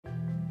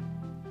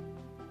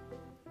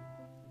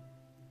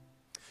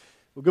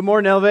Well, good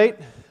morning, Elevate.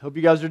 Hope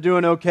you guys are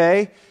doing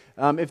okay.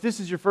 If this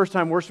is your first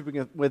time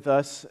worshiping with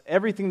us,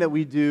 everything that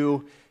we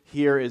do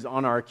here is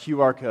on our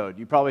QR code.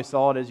 You probably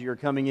saw it as you were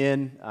coming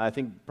in. I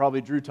think probably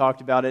Drew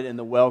talked about it in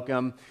the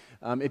welcome.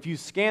 If you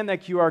scan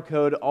that QR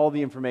code, all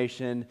the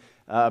information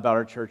about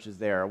our church is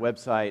there, our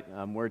website,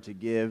 where to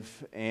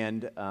give,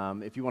 and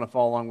if you want to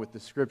follow along with the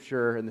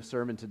scripture and the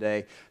sermon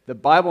today, the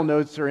Bible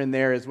notes are in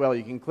there as well.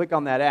 You can click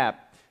on that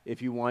app if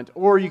you want,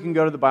 or you can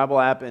go to the Bible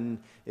app, and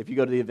if you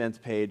go to the events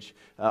page,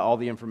 all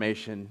the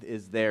information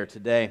is there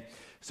today.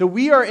 So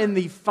we are in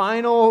the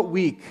final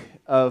week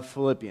of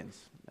Philippians.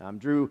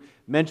 Drew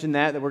mentioned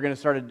that we're going to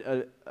start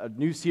a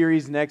new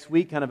series next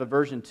week, kind of a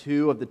version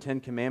 2 of the Ten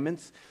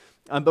Commandments.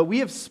 But we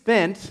have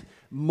spent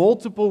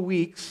multiple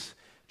weeks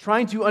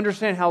trying to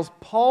understand how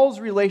Paul's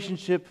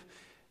relationship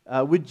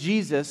with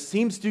Jesus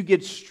seems to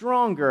get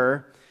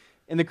stronger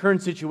in the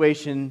current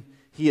situation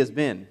he has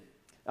been.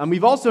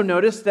 We've also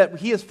noticed that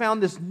he has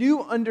found this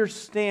new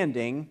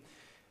understanding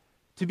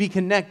to be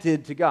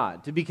connected to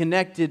God, to be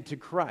connected to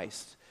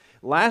Christ.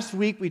 Last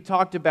week we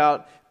talked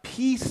about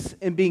peace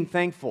and being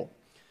thankful.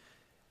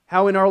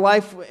 How in our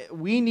life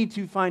we need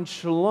to find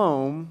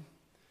shalom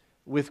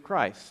with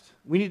Christ.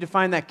 We need to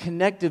find that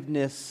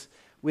connectiveness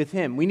with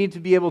Him. We need to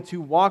be able to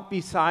walk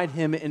beside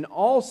Him in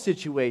all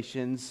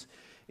situations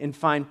and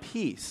find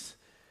peace.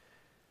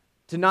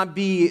 To not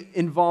be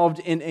involved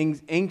in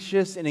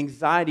anxious and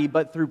anxiety,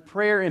 but through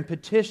prayer and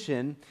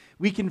petition,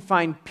 we can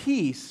find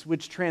peace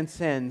which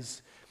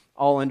transcends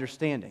all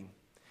understanding.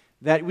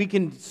 That we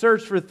can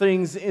search for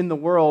things in the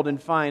world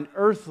and find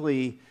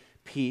earthly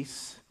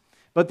peace,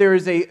 but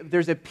there's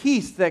a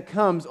peace that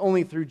comes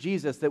only through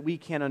Jesus that we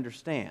can't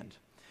understand.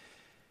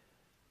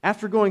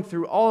 After going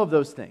through all of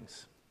those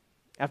things,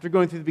 after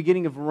going through the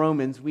beginning of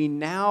Romans, we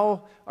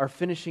now are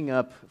finishing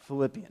up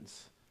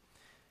Philippians.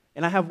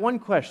 And I have one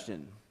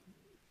question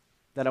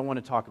that I want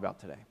to talk about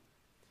today.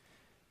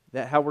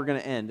 That how we're going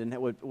to end and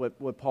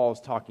what Paul is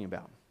talking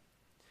about.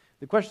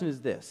 The question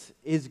is this: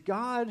 is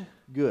God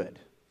good?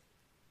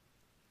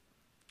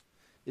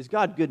 Is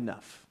God good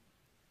enough?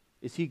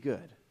 Is He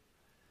good?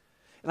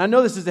 And I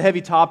know this is a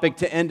heavy topic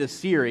to end a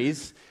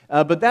series,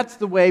 but that's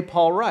the way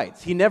Paul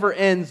writes. He never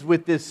ends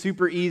with this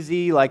super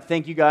easy, like,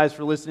 thank you guys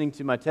for listening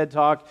to my TED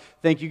Talk.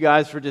 Thank you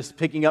guys for just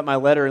picking up my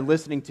letter and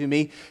listening to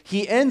me.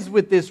 He ends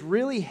with this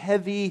really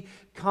heavy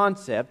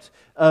concept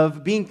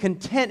of being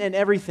content in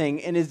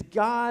everything, and is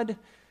God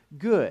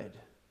good?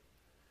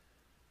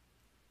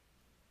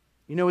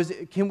 You know,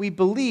 can we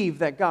believe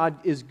that God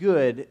is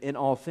good in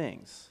all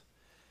things?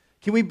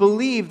 Can we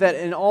believe that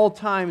in all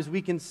times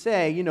we can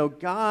say, you know,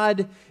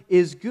 God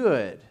is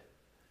good?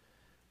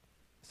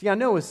 See, I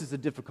know this is a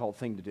difficult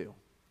thing to do.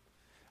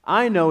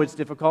 I know it's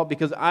difficult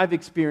because I've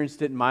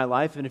experienced it in my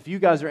life, and if you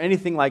guys are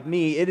anything like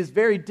me, it is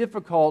very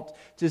difficult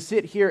to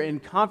sit here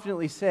and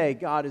confidently say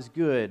God is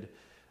good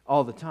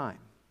all the time.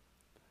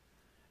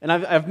 And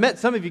I've met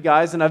some of you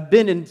guys, and I've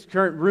been in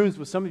current rooms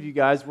with some of you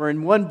guys where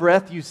in one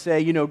breath you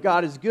say, you know,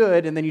 God is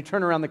good, and then you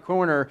turn around the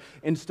corner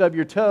and stub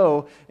your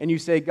toe, and you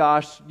say,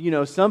 gosh, you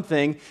know,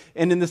 something.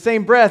 And in the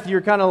same breath, you're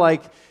kind of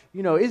like,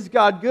 you know, is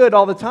God good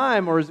all the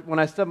time, or when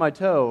I stub my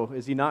toe,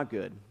 is He not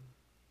good?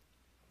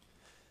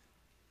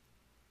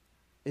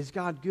 Is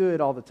God good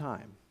all the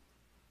time?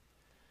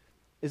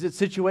 Is it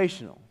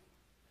situational?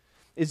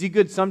 Is He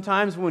good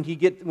sometimes when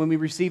we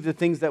receive the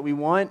things that we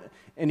want,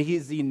 and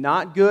is He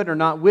not good or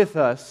not with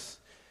us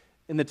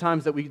in the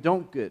times that we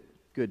don't get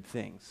good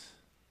things?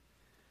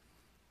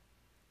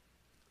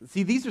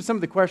 See, these are some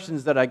of the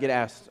questions that I get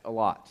asked a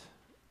lot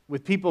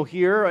with people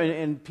here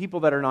and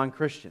people that are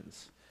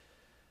non-Christians.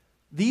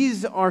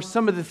 These are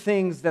some of the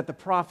things that the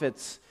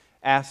prophets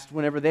asked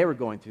whenever they were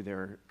going through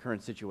their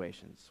current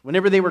situations.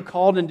 Whenever they were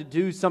called in to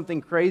do something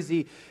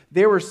crazy,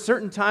 there were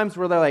certain times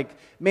where they're like,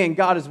 man,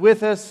 God is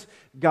with us,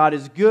 God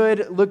is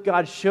good, look,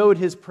 God showed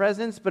His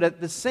presence, but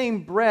at the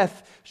same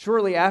breath,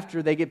 shortly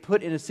after, they get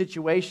put in a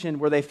situation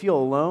where they feel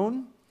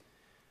alone,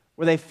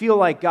 where they feel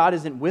like God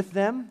isn't with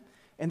them,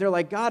 and they're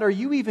like, God, are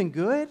you even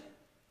good?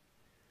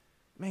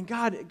 Man,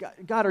 God,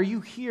 are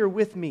you here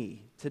with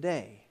me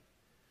today?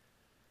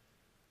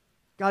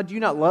 God, do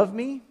you not love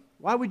me?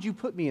 Why would you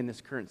put me in this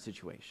current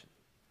situation?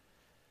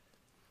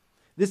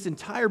 This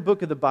entire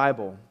book of the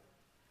Bible,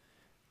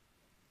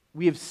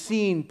 we have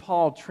seen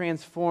Paul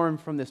transform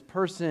from this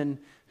person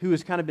who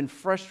has kind of been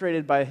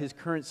frustrated by his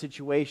current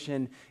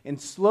situation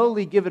and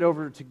slowly give it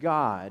over to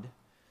God.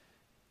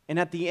 And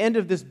at the end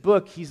of this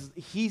book,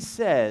 he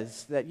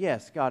says that,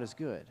 yes, God is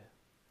good.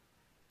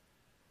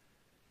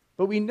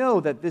 But we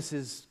know that this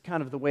is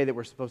kind of the way that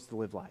we're supposed to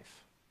live life.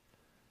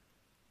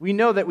 We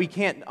know that we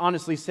can't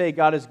honestly say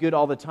God is good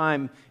all the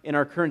time in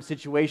our current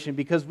situation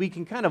because we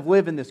can kind of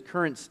live in this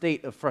current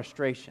state of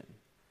frustration.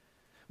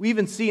 We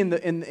even see in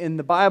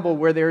the Bible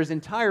where there's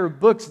entire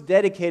books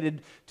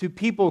dedicated to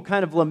people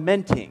kind of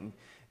lamenting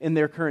in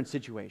their current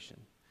situation.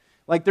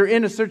 Like they're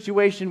in a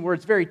situation where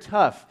it's very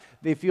tough.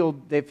 They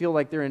feel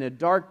like they're in a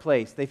dark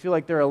place. They feel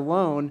like they're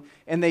alone,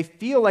 and they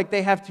feel like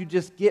they have to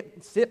just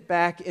sit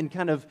back and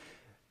kind of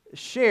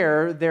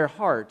share their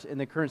heart in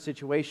the current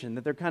situation,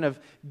 that they're kind of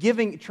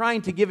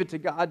trying to give it to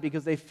God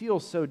because they feel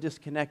so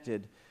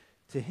disconnected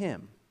to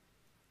Him.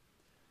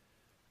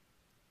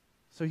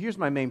 So here's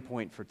my main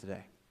point for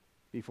today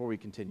before we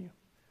continue.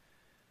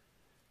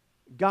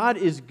 God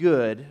is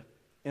good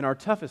in our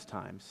toughest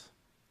times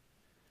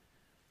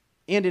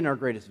and in our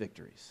greatest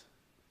victories.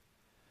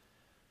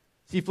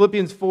 See,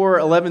 Philippians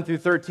 4:11 through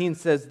 13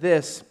 says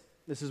this.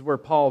 This is where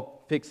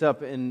Paul picks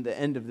up in the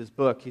end of this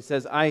book. He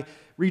says, I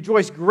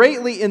rejoice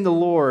greatly in the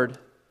Lord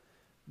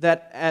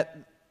that at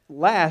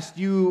last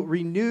you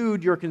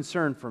renewed your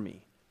concern for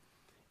me.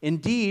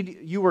 Indeed,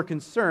 you were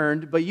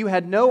concerned, but you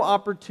had no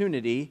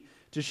opportunity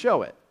to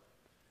show it.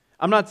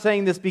 I'm not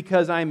saying this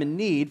because I am in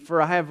need,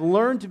 for I have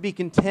learned to be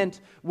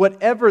content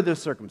whatever the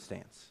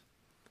circumstance.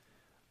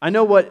 I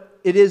know what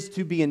it is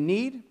to be in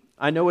need.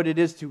 I know what it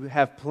is to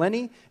have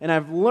plenty, and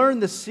I've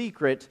learned the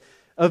secret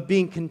of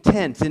being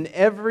content in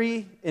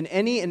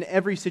any and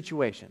every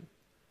situation.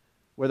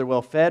 Whether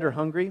well-fed or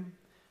hungry,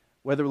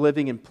 whether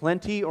living in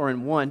plenty or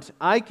in want,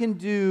 I can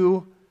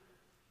do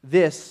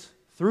this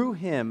through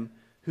Him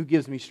who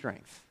gives me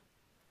strength.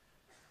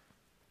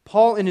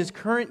 Paul, in his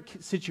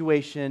current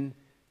situation,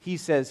 he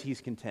says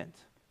he's content.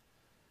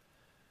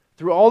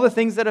 Through all the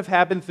things that have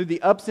happened, through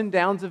the ups and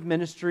downs of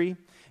ministry,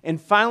 and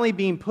finally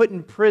being put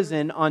in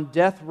prison on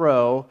death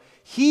row,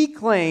 he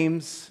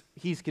claims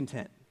he's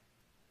content.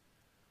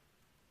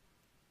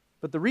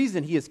 But the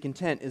reason he is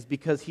content is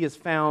because he has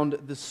found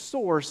the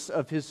source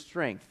of his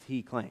strength,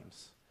 he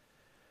claims.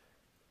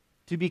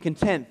 To be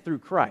content through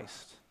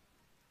Christ.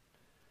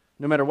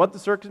 No matter what the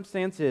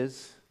circumstance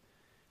is,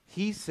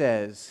 he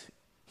says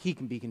he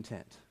can be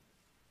content.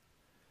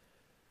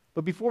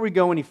 But before we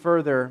go any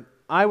further,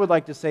 I would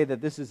like to say that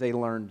this is a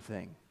learned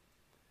thing.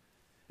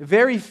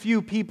 Very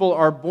few people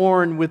are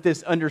born with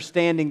this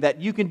understanding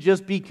that you can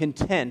just be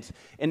content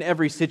in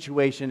every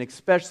situation,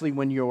 especially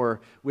when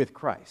you're with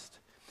Christ.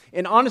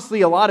 And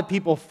honestly, a lot of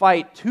people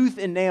fight tooth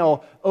and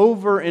nail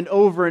over and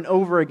over and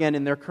over again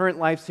in their current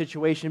life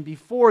situation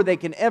before they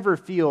can ever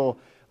feel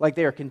like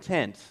they are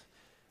content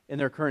in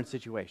their current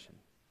situation.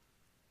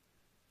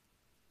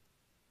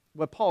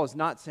 What Paul is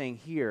not saying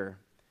here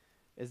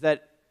is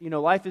that,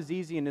 life is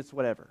easy and it's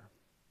whatever.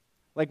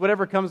 Like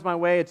whatever comes my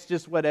way, it's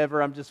just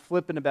whatever. I'm just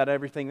flippant about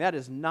everything. That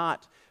is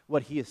not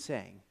what he is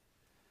saying.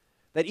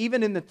 That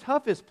even in the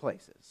toughest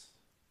places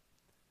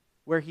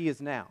where he is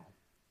now,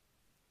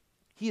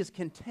 he is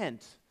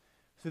content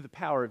through the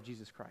power of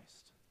Jesus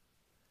Christ.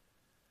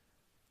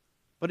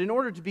 But in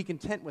order to be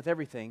content with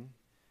everything,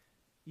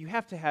 you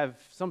have to have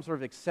some sort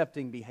of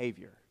accepting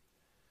behavior.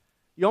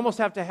 You almost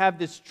have to have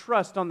this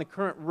trust on the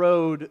current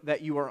road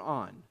that you are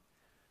on.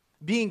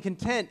 Being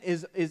content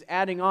is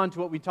adding on to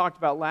what we talked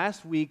about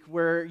last week,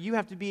 where you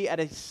have to be at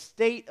a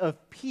state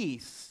of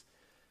peace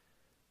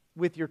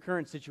with your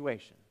current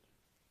situation.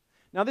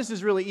 Now, this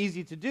is really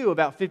easy to do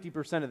about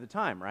 50% of the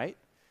time, right?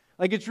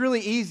 Like, it's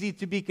really easy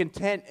to be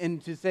content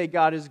and to say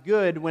God is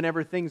good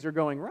whenever things are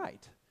going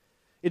right.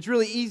 It's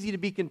really easy to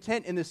be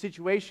content in the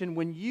situation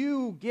when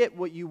you get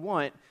what you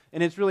want,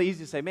 and it's really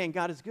easy to say, man,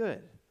 God is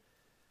good.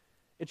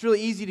 It's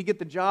really easy to get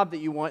the job that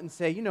you want and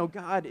say,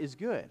 God is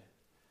good.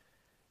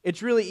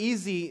 It's really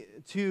easy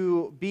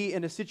to be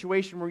in a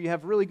situation where you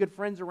have really good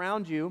friends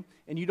around you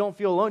and you don't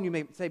feel alone. You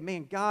may say,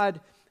 man,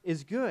 God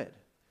is good.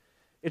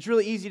 It's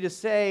really easy to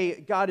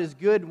say God is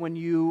good when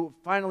you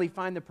finally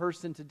find the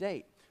person to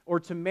date or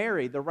to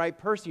marry the right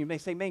person. You may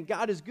say, man,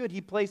 God is good. He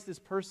placed this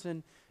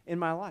person in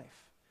my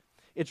life.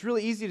 It's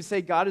really easy to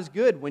say God is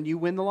good when you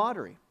win the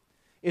lottery.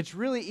 It's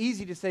really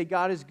easy to say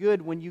God is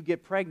good when you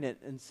get pregnant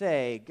and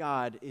say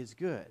God is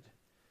good.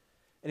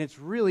 And it's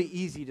really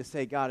easy to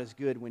say God is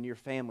good when your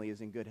family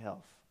is in good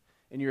health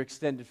and your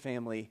extended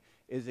family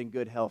is in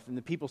good health and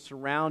the people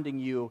surrounding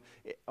you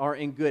are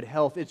in good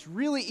health. It's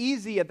really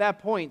easy at that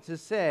point to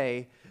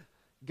say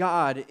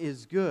God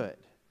is good.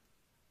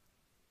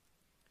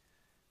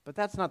 But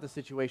that's not the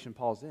situation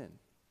Paul's in.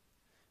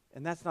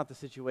 And that's not the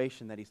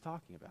situation that he's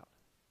talking about.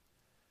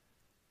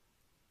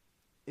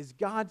 Is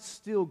God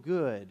still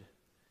good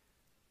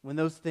when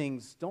those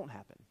things don't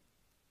happen?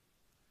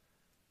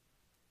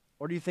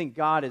 Or do you think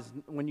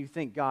when you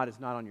think God is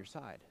not on your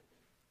side?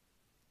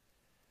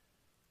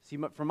 See,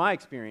 from my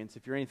experience,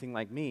 if you're anything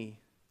like me,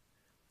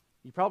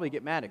 you probably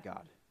get mad at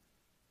God.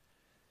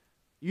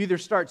 You either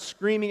start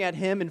screaming at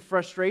Him in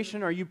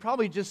frustration, or you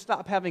probably just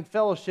stop having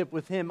fellowship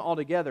with Him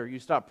altogether. You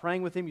stop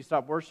praying with Him, you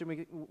stop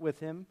worshiping with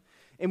Him.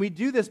 And we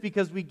do this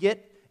because we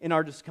get in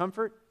our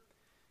discomfort,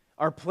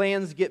 our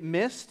plans get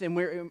missed,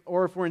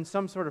 or if we're in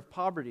some sort of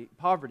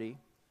poverty.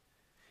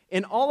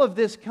 And all of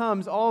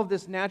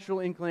this natural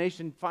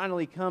inclination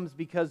finally comes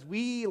because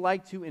we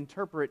like to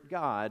interpret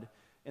God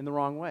in the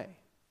wrong way.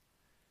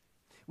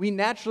 We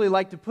naturally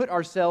like to put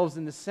ourselves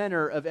in the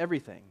center of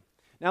everything.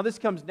 Now, this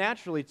comes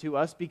naturally to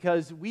us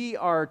because we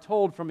are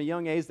told from a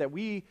young age that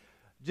we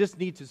just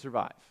need to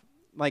survive.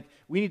 Like,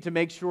 we need to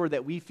make sure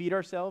that we feed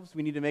ourselves.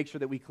 We need to make sure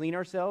that we clean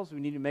ourselves. We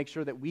need to make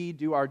sure that we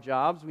do our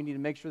jobs. We need to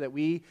make sure that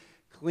we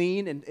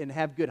clean and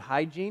have good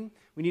hygiene.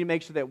 We need to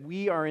make sure that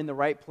we are in the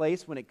right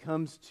place when it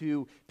comes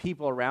to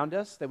people around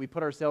us, that we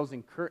put ourselves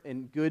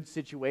in good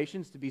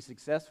situations to be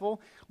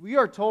successful. We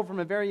are told from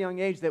a very young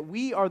age that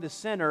we are the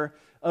center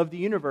of the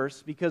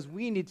universe because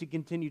we need to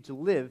continue to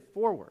live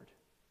forward.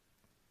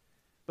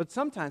 But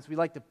sometimes we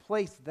like to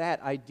place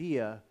that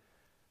idea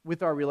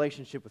with our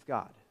relationship with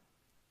God.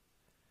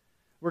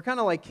 We're kind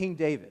of like King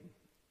David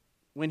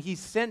when he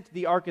sent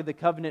the Ark of the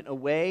Covenant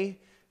away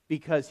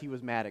because he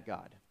was mad at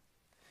God.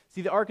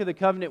 See, the Ark of the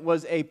Covenant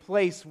was a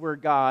place where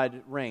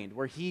God reigned,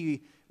 where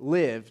he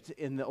lived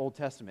in the Old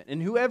Testament.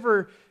 And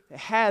whoever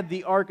had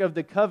the Ark of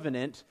the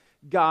Covenant,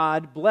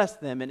 God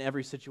blessed them in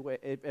every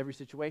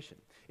situation.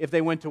 If they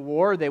went to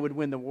war, they would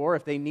win the war.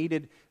 If they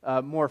needed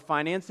more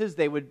finances,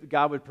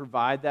 God would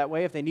provide that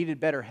way. If they needed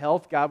better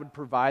health, God would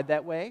provide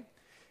that way.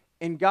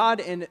 And God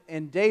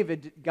and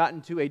David got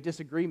into a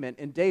disagreement,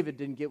 and David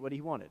didn't get what he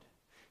wanted.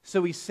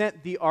 So he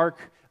sent the ark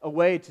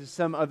away to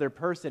some other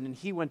person, and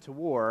he went to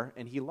war,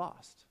 and he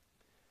lost.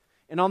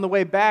 And on the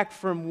way back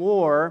from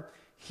war,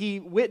 he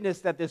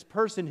witnessed that this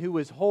person who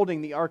was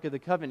holding the Ark of the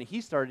Covenant,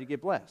 he started to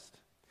get blessed.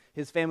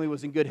 His family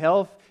was in good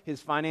health,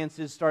 his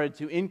finances started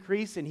to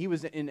increase, and he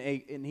was in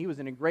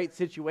a great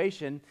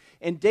situation.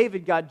 And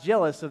David got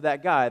jealous of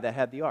that guy that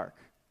had the ark.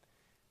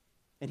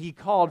 And he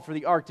called for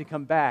the ark to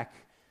come back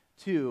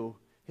to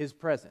his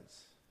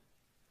presence.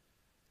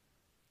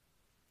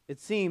 It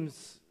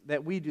seems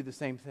that we do the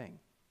same thing.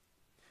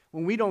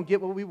 When we don't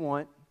get what we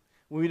want,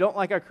 when we don't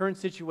like our current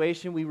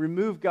situation, we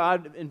remove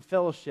God in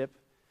fellowship,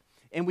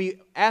 and we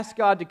ask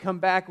God to come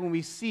back when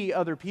we see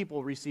other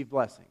people receive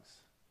blessings.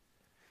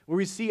 When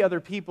we see other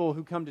people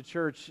who come to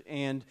church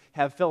and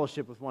have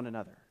fellowship with one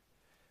another.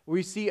 Where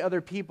we see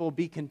other people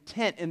be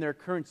content in their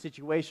current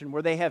situation,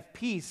 where they have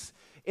peace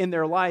in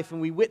their life,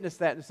 and we witness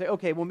that and say,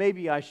 okay, well,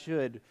 maybe I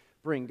should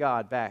bring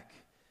God back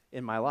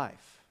in my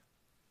life.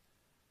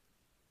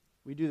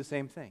 We do the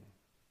same thing.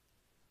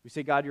 We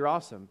say, God, you're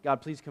awesome.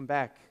 God, please come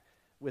back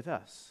with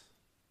us.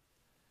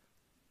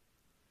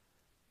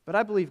 But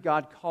I believe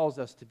God calls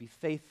us to be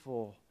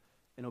faithful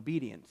and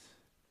obedient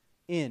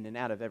in and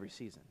out of every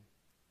season.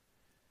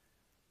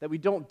 That we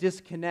don't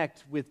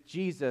disconnect with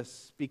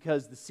Jesus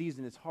because the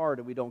season is hard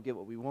and we don't get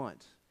what we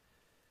want.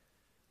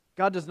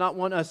 God does not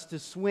want us to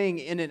swing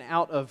in and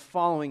out of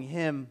following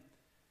Him,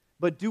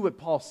 but do what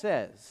Paul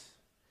says.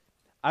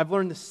 I've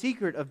learned the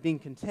secret of being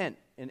content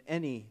in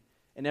any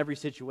and every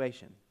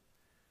situation.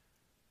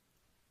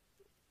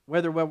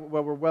 Whether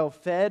we're well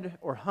fed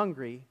or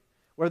hungry,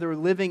 whether we're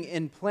living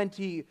in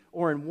plenty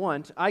or in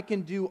want, I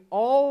can do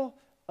all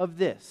of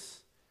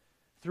this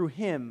through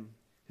Him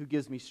who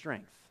gives me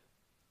strength.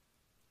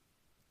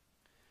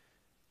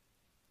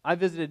 I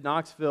visited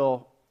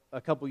Knoxville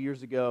a couple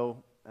years ago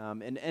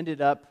and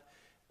ended up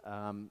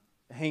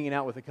hanging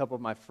out with a couple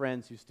of my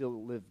friends who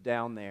still live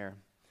down there.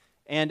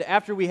 And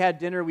after we had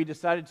dinner, we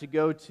decided to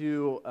go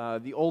to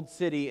the Old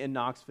City in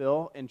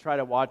Knoxville and try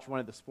to watch one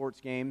of the sports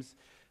games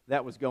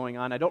that was going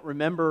on. I don't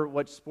remember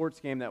what sports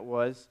game that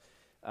was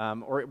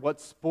or what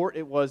sport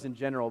it was in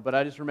general, but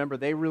I just remember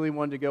they really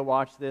wanted to go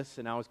watch this,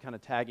 and I was kind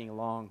of tagging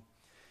along.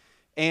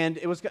 And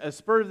it was a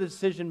spur of the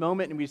decision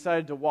moment, and we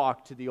decided to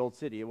walk to the Old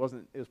City. It was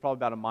probably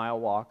about a mile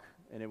walk,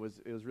 and it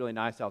was really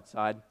nice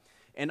outside.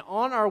 And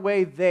on our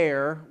way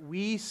there,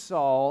 we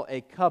saw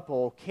a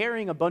couple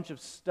carrying a bunch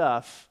of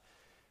stuff,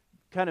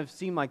 kind of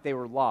seemed like they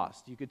were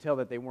lost. You could tell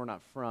that they were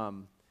not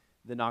from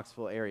the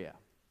Knoxville area.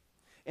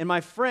 And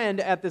my friend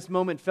at this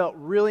moment felt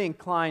really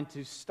inclined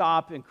to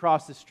stop and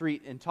cross the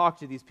street and talk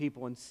to these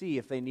people and see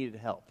if they needed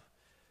help.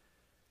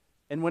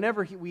 And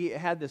whenever we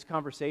had this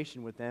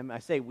conversation with them, I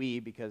say we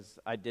because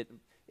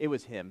it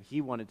was him.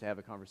 He wanted to have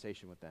a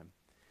conversation with them.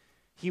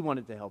 He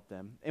wanted to help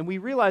them. And we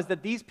realized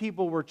that these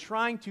people were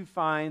trying to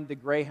find the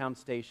Greyhound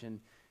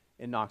station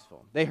in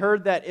Knoxville. They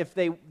heard that if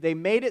they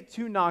made it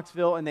to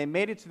Knoxville and they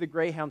made it to the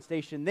Greyhound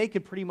station, they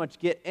could pretty much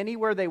get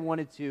anywhere they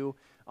wanted to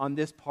on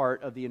this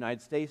part of the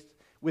United States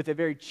with a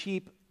very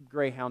cheap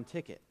Greyhound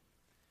ticket.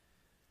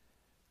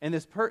 And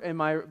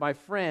my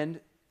friend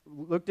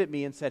looked at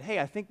me and said, "Hey,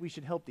 I think we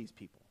should help these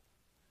people."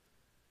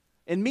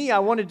 And me, I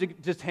wanted to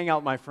just hang out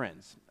with my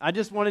friends. I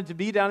just wanted to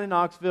be down in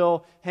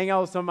Knoxville, hang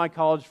out with some of my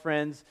college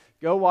friends,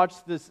 go watch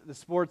the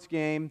sports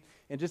game,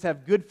 and just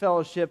have good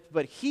fellowship.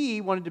 But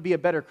he wanted to be a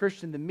better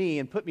Christian than me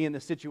and put me in the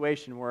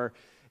situation where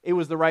it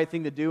was the right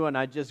thing to do, and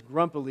I just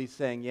grumpily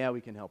saying, "Yeah,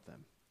 we can help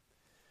them."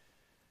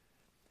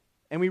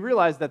 And we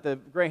realized that the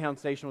Greyhound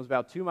station was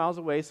about 2 miles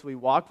away, so we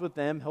walked with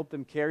them, helped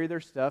them carry their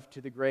stuff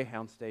to the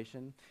Greyhound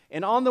station.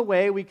 And on the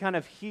way, we kind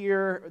of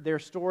hear their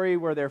story,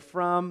 where they're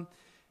from,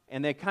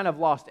 and they kind of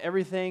lost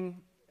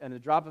everything in a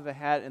drop of a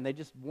hat, and they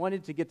just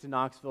wanted to get to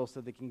Knoxville so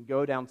they can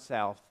go down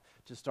south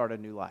to start a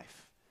new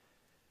life.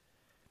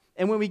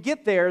 And when we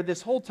get there,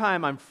 this whole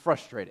time I'm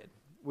frustrated.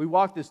 We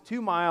walk this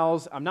 2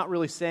 miles. I'm not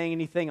really saying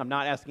anything. I'm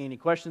not asking any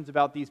questions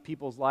about these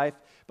people's life,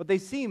 but they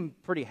seem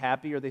pretty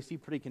happy, or they seem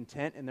pretty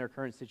content in their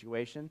current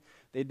situation.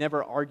 They'd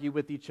never argue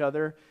with each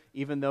other,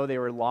 even though they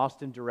were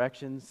lost in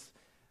directions.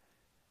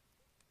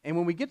 And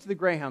when we get to the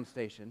Greyhound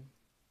station,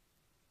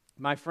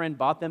 My friend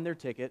bought them their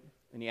ticket,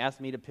 and he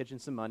asked me to pitch in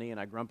some money, and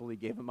I grumpily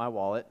gave him my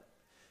wallet,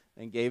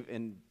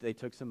 and they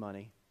took some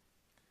money.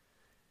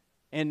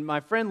 And my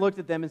friend looked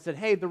at them and said,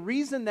 hey, the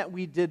reason that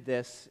we did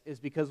this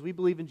is because we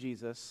believe in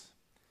Jesus,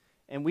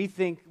 and we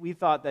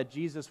thought that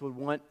Jesus would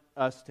want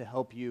us to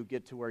help you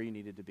get to where you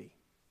needed to be.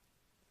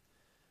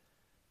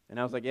 And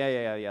I was like,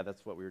 yeah,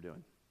 that's what we were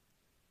doing.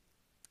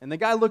 And the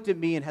guy looked at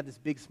me and had this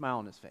big smile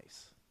on his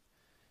face,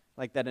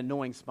 like that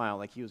annoying smile,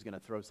 like he was going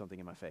to throw something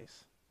in my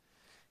face.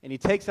 And he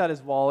takes out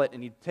his wallet,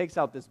 and he takes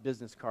out this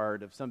business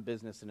card of some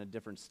business in a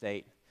different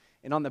state.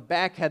 And on the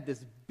back had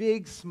this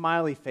big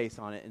smiley face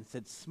on it and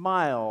said,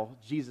 smile,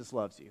 Jesus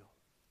loves you.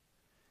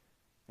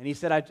 And he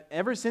said,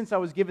 ever since I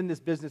was given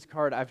this business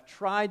card, I've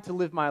tried to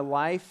live my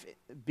life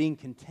being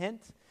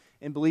content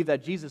and believe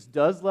that Jesus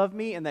does love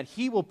me and that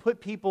he will put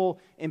people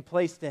in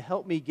place to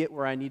help me get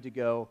where I need to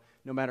go,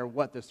 no matter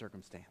what the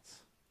circumstance.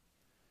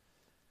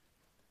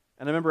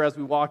 And I remember as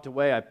we walked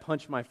away, I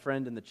punched my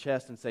friend in the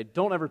chest and said,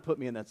 don't ever put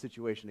me in that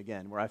situation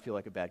again where I feel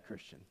like a bad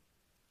Christian.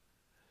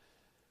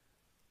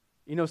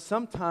 You know,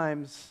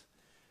 sometimes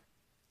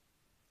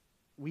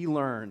we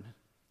learn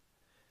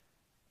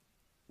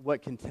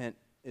what content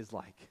is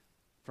like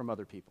from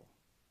other people.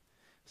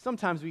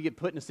 Sometimes we get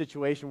put in a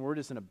situation where we're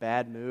just in a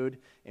bad mood,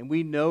 and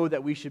we know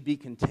that we should be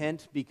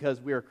content because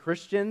we are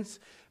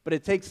Christians, but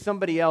it takes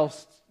somebody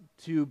else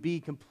to be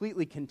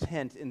completely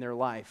content in their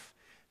life,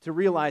 to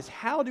realize,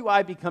 how do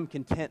I become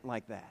content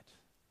like that?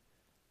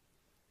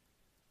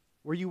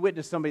 Where you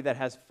witness somebody that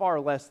has far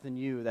less than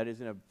you, that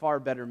is in a far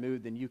better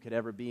mood than you could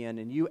ever be in,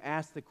 and you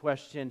ask the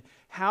question,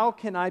 how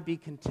can I be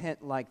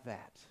content like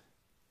that?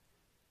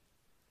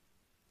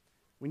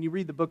 When you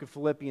read the book of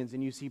Philippians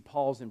and you see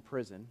Paul's in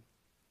prison,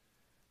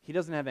 he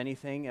doesn't have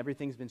anything.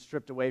 Everything's been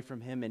stripped away from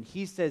him, and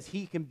he says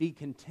he can be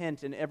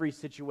content in every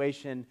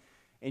situation,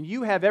 and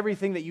you have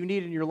everything that you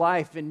need in your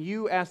life, and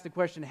you ask the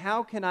question,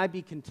 how can I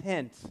be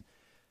content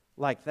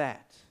like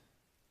that?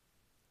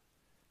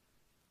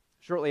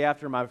 Shortly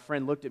after, my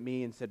friend looked at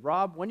me and said,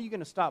 Rob, when are you going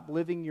to stop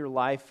living your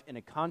life in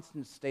a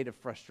constant state of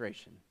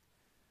frustration?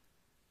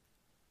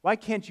 Why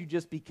can't you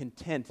just be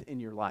content in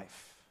your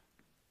life?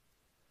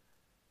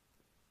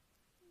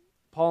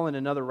 Paul, in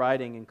another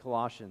writing in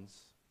Colossians,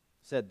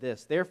 said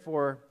this,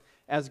 therefore,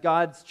 as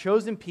God's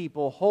chosen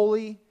people,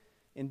 holy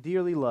and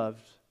dearly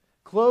loved,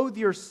 clothe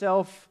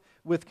yourself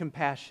with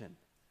compassion,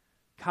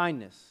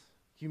 kindness,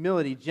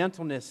 humility,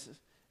 gentleness,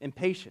 and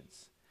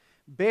patience.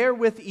 Bear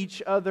with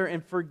each other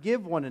and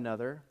forgive one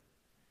another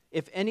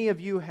if any of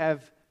you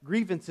have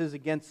grievances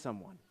against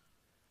someone.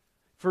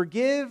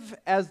 Forgive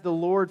as the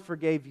Lord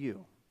forgave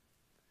you.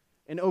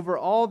 And over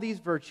all these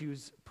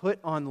virtues, put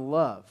on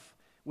love,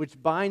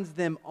 which binds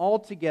them all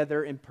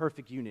together in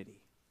perfect unity.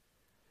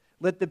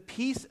 Let the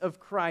peace of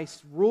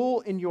Christ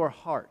rule in your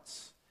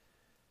hearts,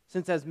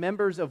 since as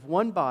members of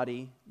one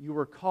body you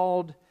were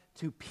called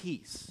to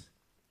peace,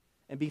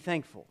 and be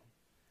thankful.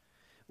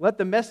 Let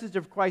the message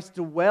of Christ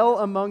dwell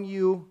among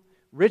you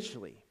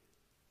richly,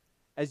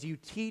 as you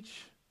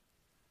teach,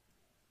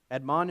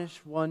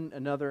 admonish one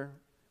another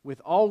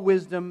with all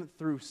wisdom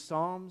through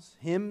psalms,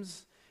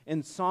 hymns,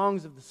 and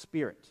songs of the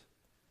Spirit,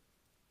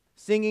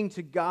 singing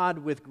to God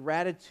with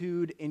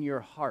gratitude in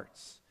your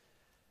hearts.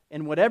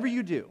 And whatever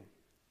you do,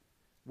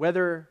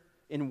 whether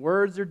in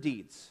words or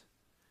deeds,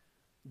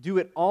 do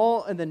it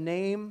all in the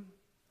name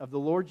of the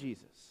Lord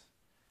Jesus,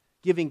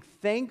 giving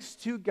thanks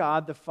to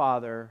God the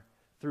Father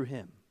through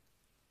him.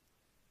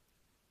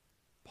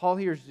 Paul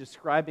here is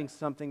describing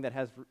something that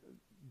has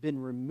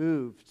been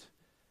removed,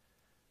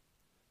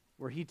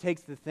 where he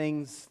takes the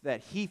things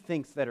that he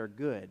thinks that are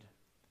good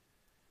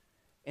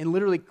and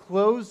literally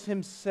clothes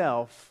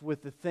himself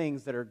with the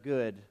things that are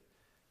good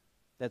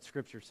that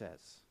Scripture says.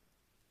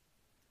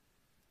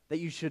 That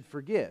you should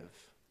forgive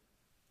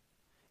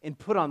and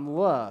put on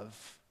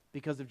love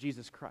because of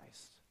Jesus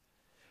Christ.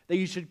 That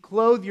you should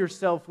clothe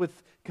yourself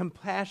with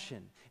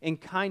compassion and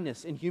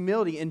kindness and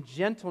humility and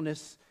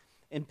gentleness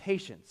and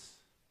patience.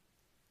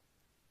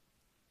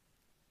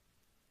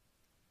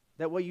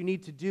 That what you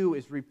need to do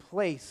is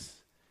replace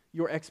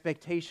your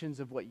expectations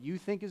of what you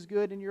think is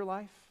good in your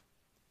life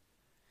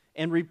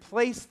and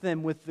replace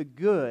them with the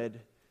good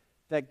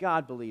that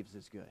God believes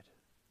is good.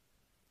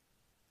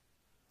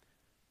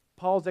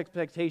 Paul's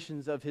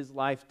expectations of his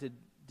life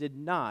did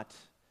not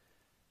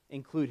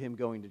include him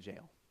going to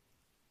jail.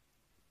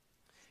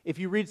 If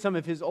you read some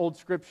of his old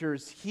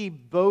scriptures, he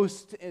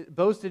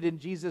boasted in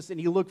Jesus, and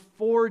he looked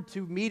forward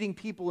to meeting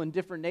people in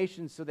different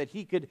nations so that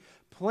he could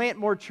plant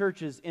more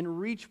churches and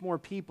reach more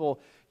people.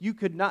 You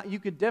could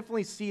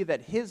definitely see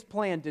that his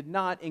plan did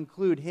not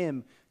include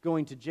him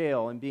going to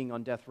jail and being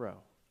on death row.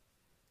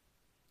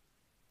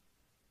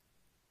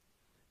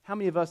 How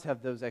many of us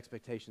have those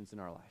expectations in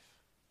our life?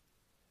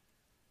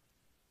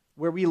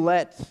 Where we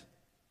let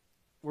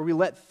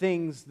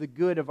things, the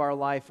good of our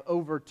life,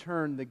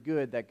 overturn the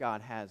good that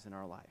God has in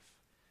our life.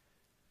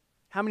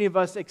 How many of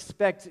us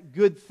expect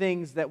good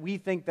things that we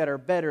think that are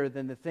better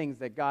than the things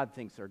that God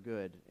thinks are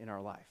good in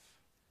our life?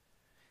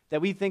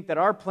 That we think that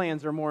our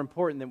plans are more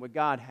important than what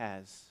God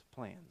has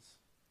plans.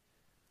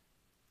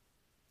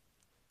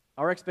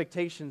 Our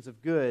expectations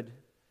of good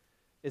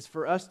is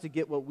for us to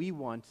get what we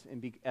want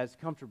and be as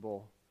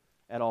comfortable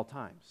at all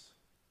times.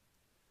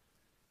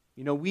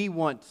 You know, we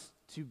want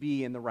to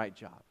be in the right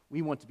job.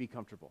 We want to be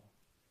comfortable.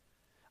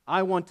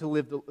 I want to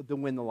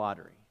win the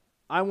lottery.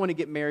 I want to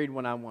get married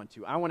when I want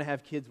to. I want to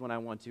have kids when I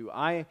want to.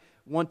 I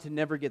want to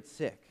never get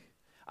sick.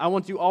 I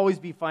want to always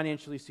be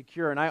financially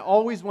secure. And I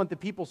always want the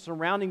people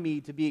surrounding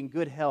me to be in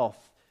good health.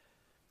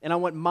 And I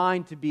want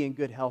mine to be in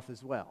good health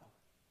as well.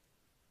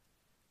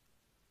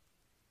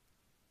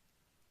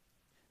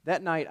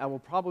 That night, I will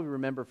probably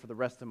remember for the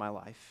rest of my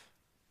life,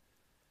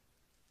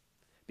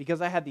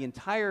 because I had the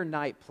entire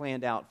night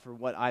planned out for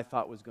what I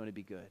thought was going to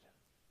be good.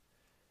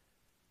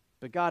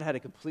 But God had a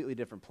completely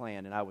different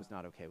plan, and I was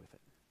not okay with it.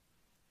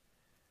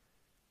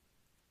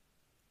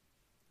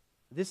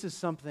 This is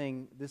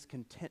something, this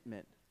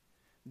contentment,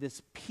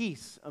 this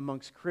peace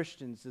amongst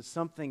Christians is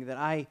something that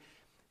I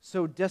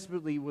so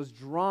desperately was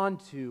drawn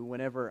to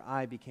whenever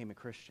I became a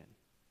Christian.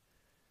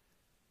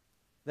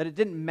 That it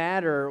didn't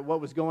matter what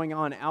was going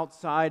on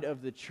outside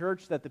of the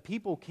church, that the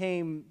people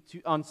came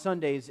to on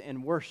Sundays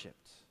and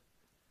worshiped.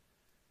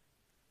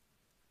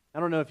 I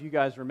don't know if you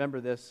guys remember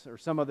this, or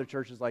some other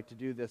churches like to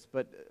do this,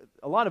 but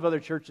a lot of other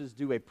churches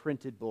do a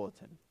printed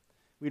bulletin.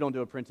 We don't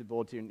do a printed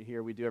bulletin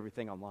here, we do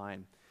everything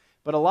online.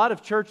 But a lot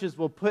of churches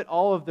will put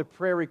all of the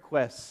prayer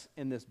requests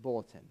in this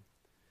bulletin.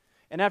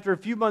 And after a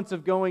few months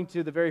of going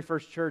to the very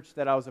first church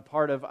that I was a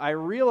part of, I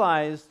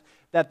realized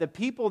that the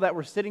people that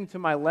were sitting to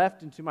my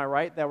left and to my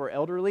right that were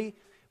elderly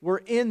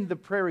were in the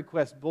prayer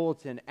request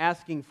bulletin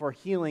asking for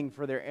healing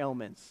for their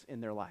ailments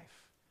in their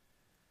life.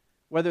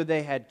 Whether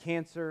they had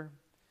cancer,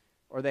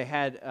 or they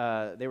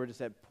were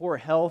just at poor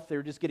health, they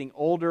were just getting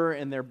older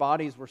and their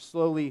bodies were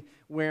slowly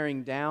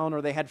wearing down,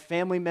 or they had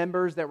family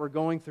members that were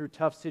going through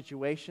tough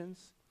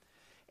situations.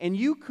 And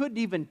you couldn't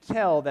even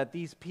tell that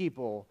these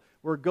people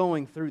were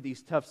going through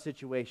these tough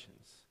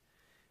situations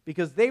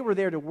because they were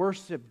there to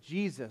worship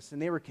Jesus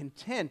and they were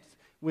content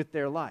with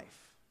their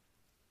life.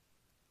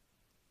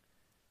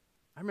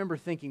 I remember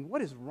thinking,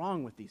 what is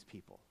wrong with these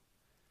people?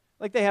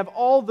 Like, they have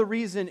all the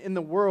reason in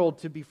the world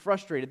to be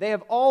frustrated. They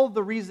have all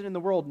the reason in the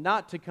world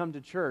not to come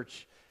to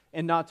church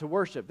and not to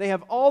worship. They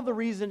have all the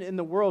reason in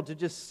the world to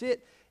just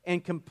sit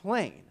and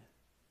complain.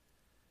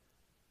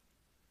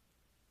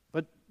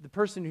 But the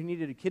person who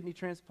needed a kidney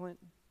transplant,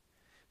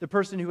 the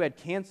person who had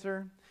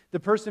cancer, the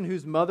person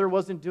whose mother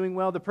wasn't doing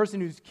well, the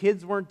person whose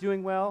kids weren't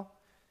doing well,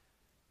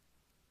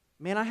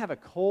 man, I have a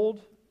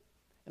cold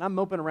and I'm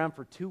moping around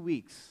for 2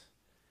 weeks.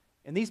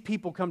 And these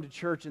people come to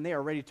church and they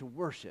are ready to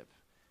worship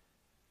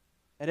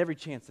at every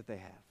chance that they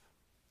have.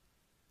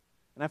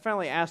 And I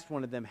finally asked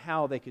one of them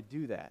how they could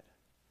do that.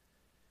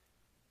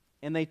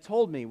 And they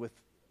told me with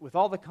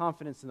all the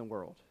confidence in the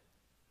world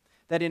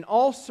that in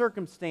all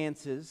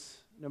circumstances,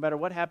 no matter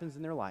what happens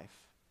in their life,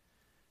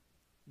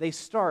 they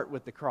start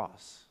with the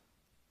cross.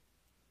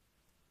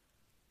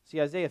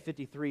 See, Isaiah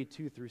 53,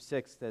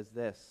 2-6 says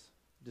this,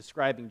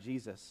 describing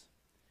Jesus.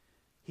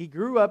 He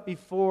grew up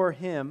before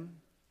him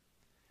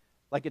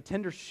like a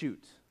tender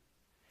shoot,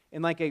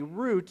 and like a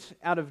root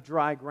out of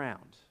dry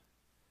ground.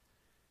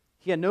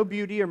 He had no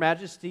beauty or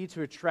majesty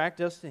to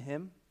attract us to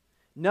him,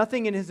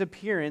 nothing in his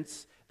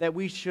appearance that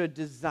we should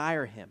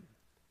desire him.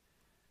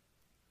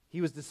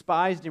 He was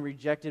despised and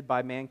rejected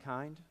by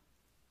mankind,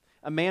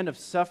 a man of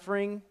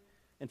suffering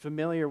and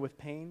familiar with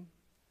pain,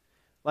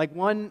 like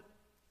one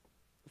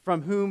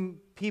from whom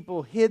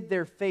people hid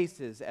their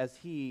faces as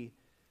he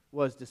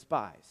was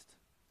despised.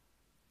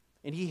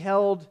 And we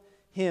held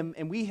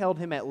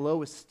him at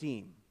low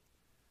esteem.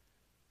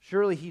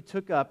 Surely he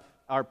took up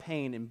our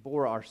pain and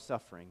bore our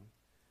suffering.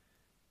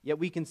 Yet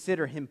we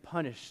consider him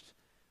punished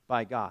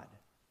by God,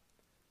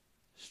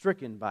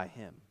 stricken by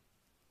him,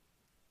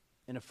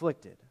 and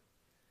afflicted.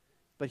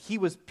 But he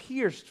was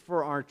pierced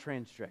for our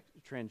transgressions.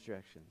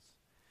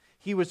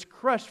 He was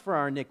crushed for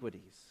our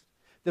iniquities.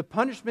 The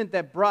punishment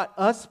that brought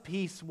us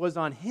peace was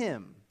on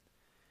him,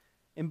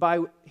 and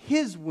by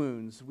his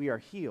wounds we are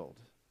healed.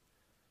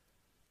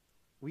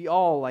 We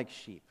all, like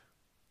sheep,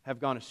 have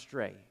gone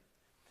astray.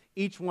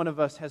 Each one of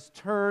us has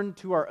turned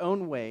to our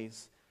own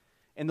ways,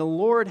 and the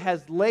Lord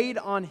has laid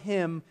on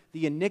him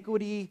the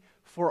iniquity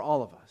for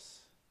all of us.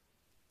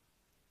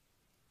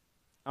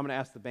 I'm going to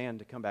ask the band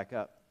to come back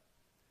up.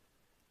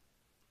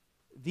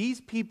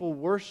 These people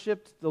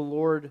worshiped the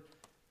Lord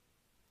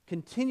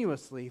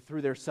continuously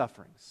through their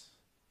sufferings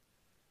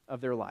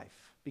of their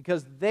life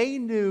because they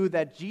knew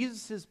that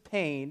Jesus'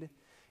 pain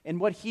and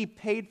what he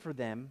paid for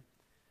them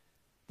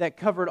that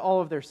covered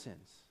all of their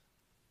sins.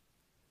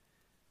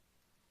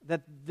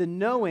 That the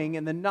knowing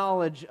and the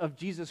knowledge of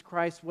Jesus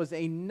Christ was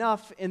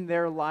enough in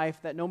their life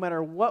that no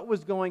matter what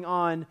was going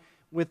on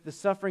with the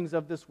sufferings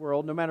of this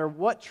world, no matter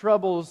what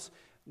troubles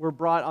were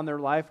brought on their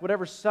life,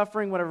 whatever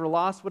suffering, whatever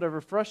loss,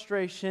 whatever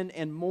frustration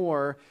and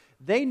more,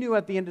 they knew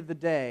at the end of the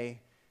day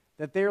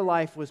that their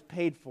life was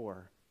paid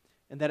for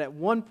and that at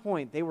one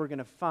point they were going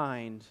to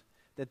find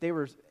that they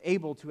were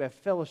able to have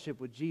fellowship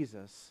with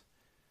Jesus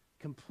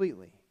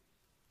completely.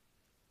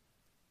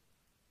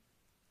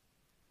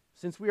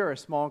 Since we are a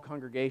small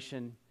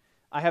congregation,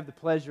 I have the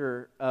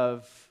pleasure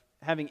of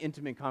having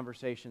intimate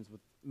conversations with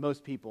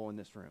most people in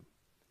this room.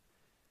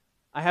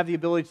 I have the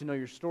ability to know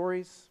your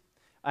stories.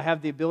 I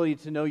have the ability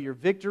to know your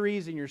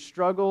victories and your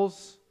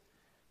struggles.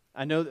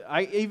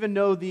 I even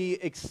know the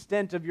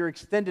extent of your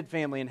extended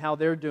family and how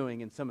they're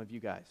doing in some of you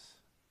guys.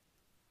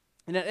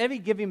 And at any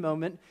given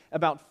moment,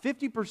 about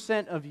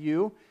 50% of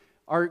you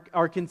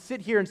can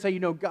sit here and say,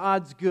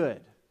 God's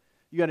good.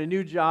 You got a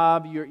new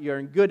job, you're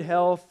in good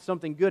health,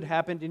 something good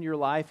happened in your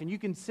life, and you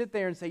can sit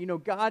there and say,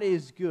 God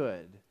is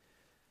good.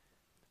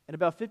 And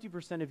about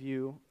 50% of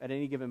you, at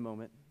any given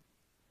moment,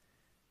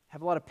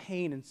 have a lot of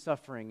pain and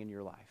suffering in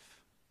your life.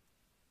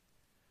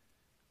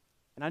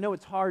 And I know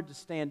it's hard to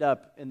stand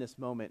up in this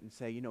moment and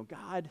say,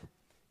 God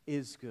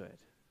is good.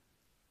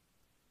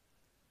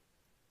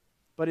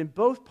 But in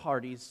both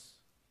parties,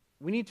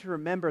 we need to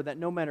remember that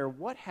no matter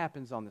what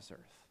happens on this earth,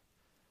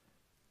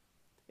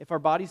 if our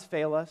bodies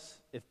fail us,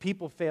 if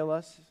people fail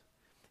us,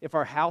 if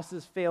our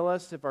houses fail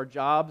us, if our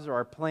jobs or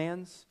our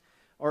plans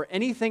or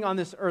anything on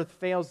this earth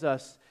fails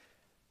us,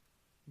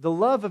 the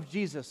love of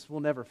Jesus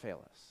will never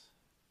fail us.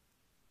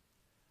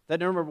 That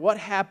no matter what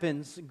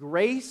happens,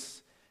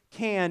 grace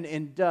can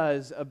and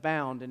does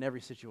abound in every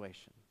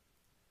situation.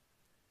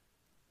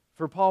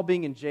 For Paul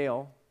being in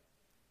jail,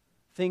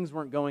 things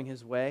weren't going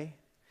his way,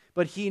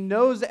 but he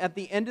knows at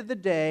the end of the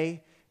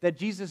day that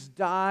Jesus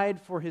died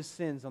for his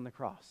sins on the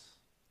cross.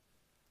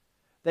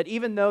 That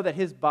even though that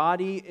his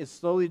body is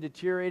slowly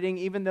deteriorating,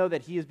 even though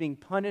that he is being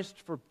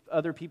punished for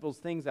other people's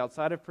things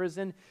outside of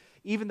prison,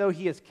 even though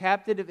he is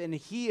captive and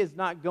he is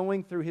not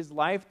going through his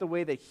life the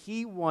way that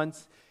he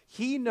wants,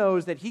 he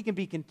knows that he can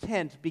be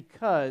content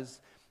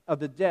because of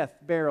the death,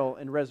 burial,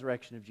 and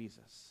resurrection of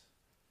Jesus.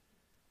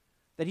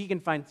 That he can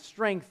find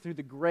strength through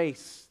the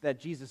grace that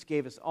Jesus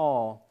gave us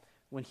all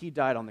when he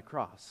died on the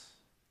cross.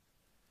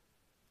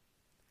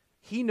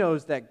 He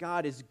knows that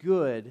God is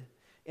good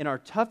in our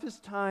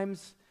toughest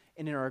times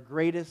and in our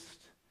greatest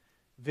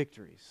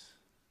victories.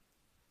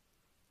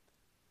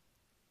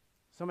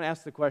 So I'm going to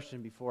ask the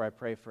question before I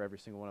pray for every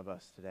single one of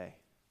us today.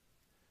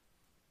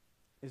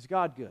 Is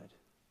God good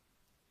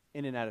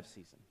in and out of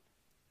season?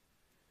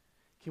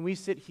 Can we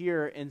sit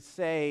here and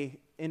say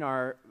in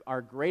our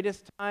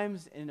greatest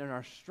times and in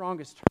our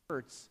strongest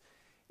hurts,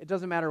 it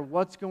doesn't matter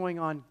what's going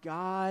on,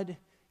 God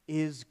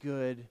is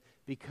good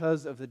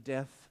because of the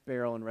death,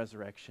 burial, and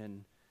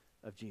resurrection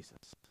of Jesus.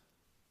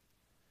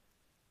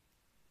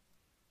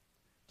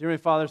 Dear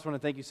Heavenly Father, I just want to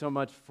thank you so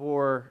much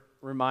for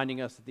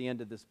reminding us at the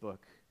end of this book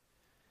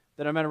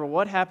that no matter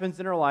what happens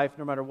in our life,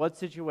 no matter what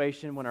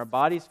situation, when our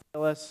bodies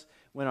fail us,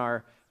 when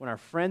our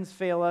friends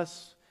fail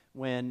us,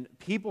 when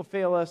people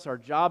fail us, our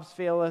jobs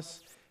fail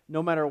us,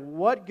 no matter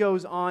what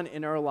goes on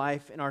in our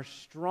life, in our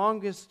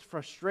strongest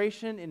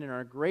frustration and in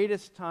our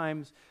greatest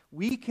times,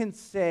 we can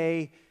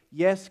say,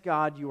 yes,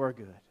 God, you are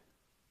good.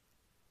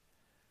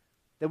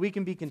 That we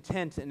can be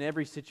content in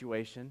every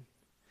situation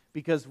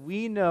because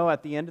we know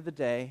at the end of the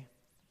day,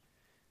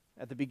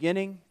 at the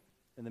beginning,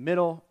 in the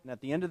middle, and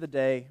at the end of the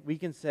day, we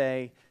can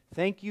say,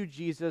 thank you,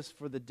 Jesus,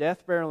 for the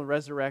death, burial, and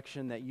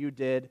resurrection that you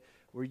did,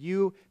 where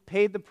you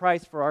paid the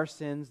price for our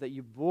sins, that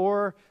you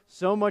bore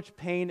so much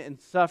pain and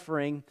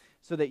suffering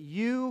so that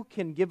you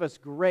can give us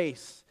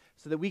grace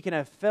so that we can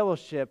have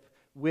fellowship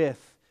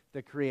with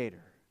the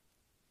Creator.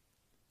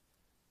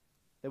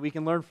 That we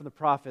can learn from the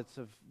prophets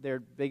of their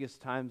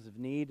biggest times of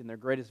need and their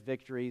greatest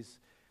victories,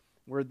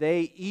 where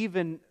they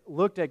even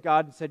looked at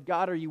God and said,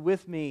 God, are you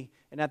with me?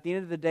 And at the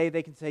end of the day,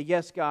 they can say,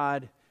 yes,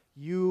 God,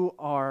 you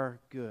are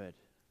good.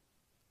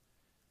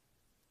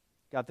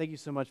 God, thank you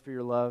so much for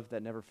your love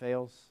that never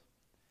fails.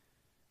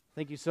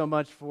 Thank you so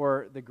much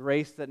for the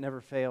grace that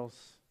never fails.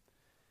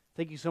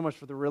 Thank you so much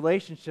for the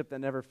relationship that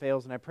never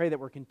fails, and I pray that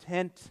we're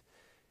content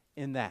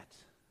in that.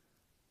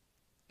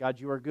 God,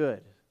 you are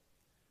good.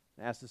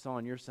 I ask this all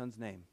in your Son's name.